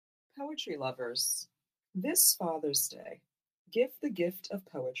Poetry lovers, this Father's Day, give the gift of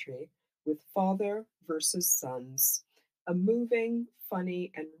poetry with Father versus Sons, a moving,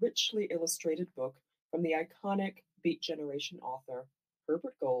 funny, and richly illustrated book from the iconic Beat Generation author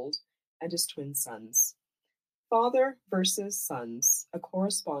Herbert Gold and his twin sons. Father versus Sons, a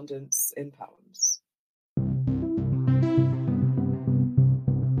correspondence in poems.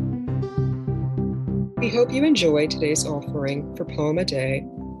 We hope you enjoy today's offering for Poem a Day,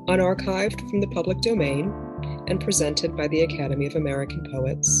 unarchived from the public domain and presented by the Academy of American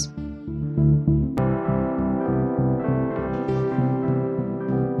Poets.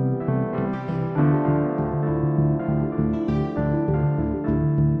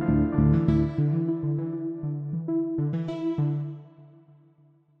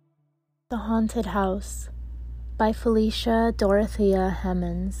 The Haunted House by Felicia Dorothea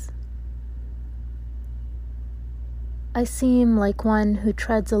Hemans. I seem like one who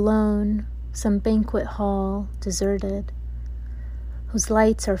treads alone some banquet hall deserted, whose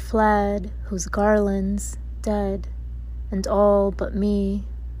lights are fled, whose garlands dead, and all but me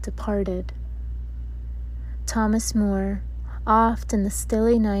departed. Thomas Moore, oft in the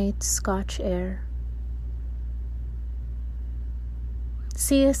stilly night Scotch air.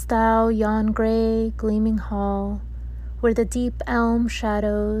 Seest thou yon grey gleaming hall, where the deep elm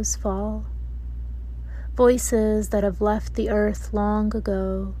shadows fall? Voices that have left the earth long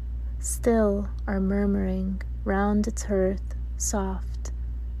ago still are murmuring round its hearth, soft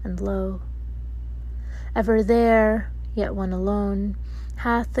and low. Ever there, yet one alone,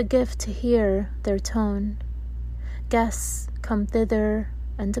 hath the gift to hear their tone. Guests come thither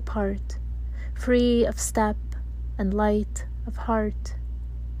and depart, free of step and light of heart.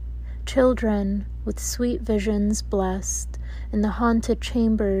 Children with sweet visions blessed in the haunted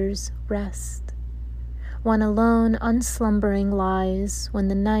chambers rest. One alone unslumbering lies when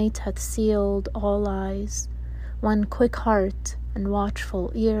the night hath sealed all eyes, one quick heart and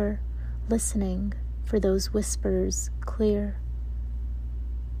watchful ear listening for those whispers clear.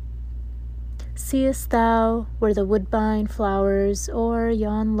 Seest thou where the woodbine flowers o'er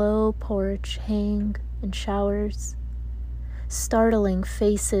yon low porch hang in showers? Startling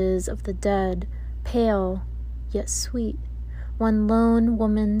faces of the dead, pale yet sweet, one lone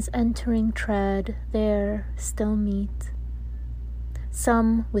woman's entering tread there still meet.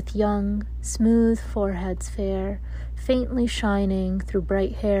 Some with young, smooth foreheads fair, faintly shining through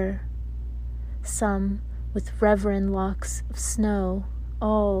bright hair. Some with reverend locks of snow,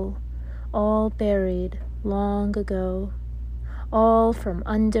 all buried long ago. All from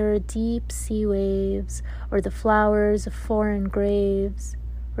under deep sea waves, or the flowers of foreign graves,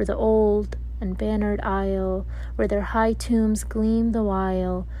 or the old and bannered isle, where their high tombs gleam the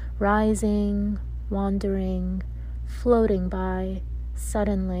while, rising, wandering, floating by,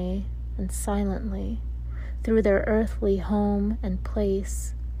 suddenly and silently, through their earthly home and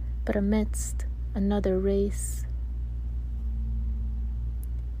place, but amidst another race.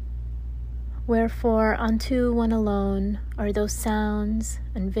 Wherefore unto one alone are those sounds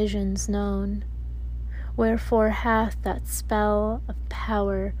and visions known? Wherefore hath that spell of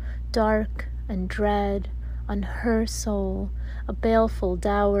power, dark and dread, on her soul a baleful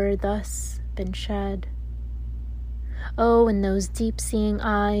dower thus been shed? Oh, in those deep-seeing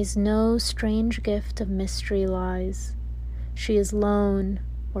eyes no strange gift of mystery lies. She is lone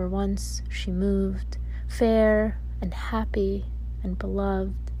where once she moved, fair and happy and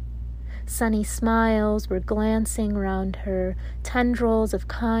beloved. Sunny smiles were glancing round her, tendrils of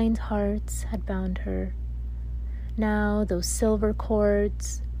kind hearts had bound her. Now those silver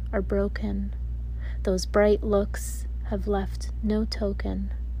cords are broken, those bright looks have left no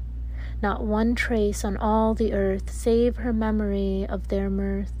token, not one trace on all the earth save her memory of their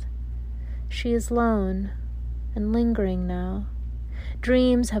mirth. She is lone and lingering now.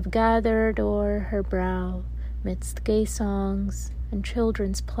 Dreams have gathered o'er her brow, midst gay songs and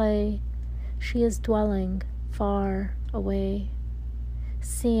children's play. She is dwelling far away,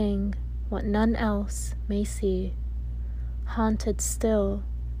 seeing what none else may see. Haunted still,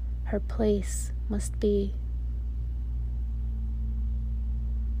 her place must be.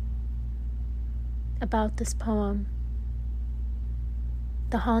 About this poem.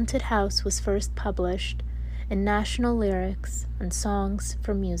 The Haunted House was first published in National Lyrics and Songs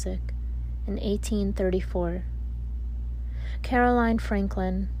for Music in 1834. Caroline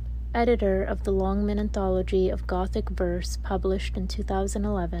Franklin, editor of the Longman Anthology of Gothic Verse published in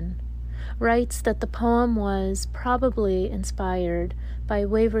 2011, writes that the poem was probably inspired by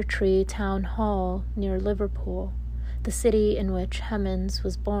Wavertree Town Hall near Liverpool, the city in which Hemans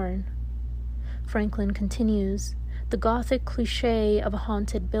was born. Franklin continues, The Gothic cliché of a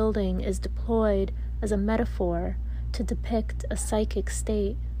haunted building is deployed as a metaphor to depict a psychic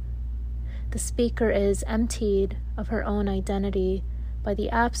state. The speaker is emptied of her own identity by the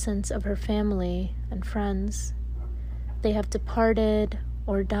absence of her family and friends. They have departed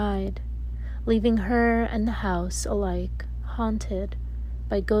or died, leaving her and the house alike haunted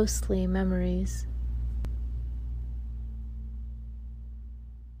by ghostly memories.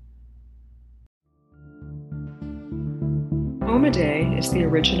 Poem a Day is the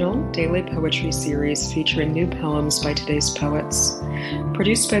original daily poetry series featuring new poems by today's poets.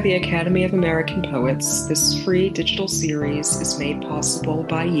 Produced by the Academy of American Poets, this free digital series is made possible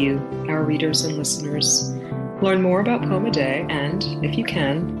by you, our readers and listeners. Learn more about Poem a Day and, if you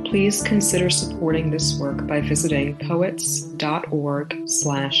can, please consider supporting this work by visiting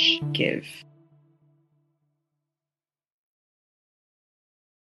poets.org/give.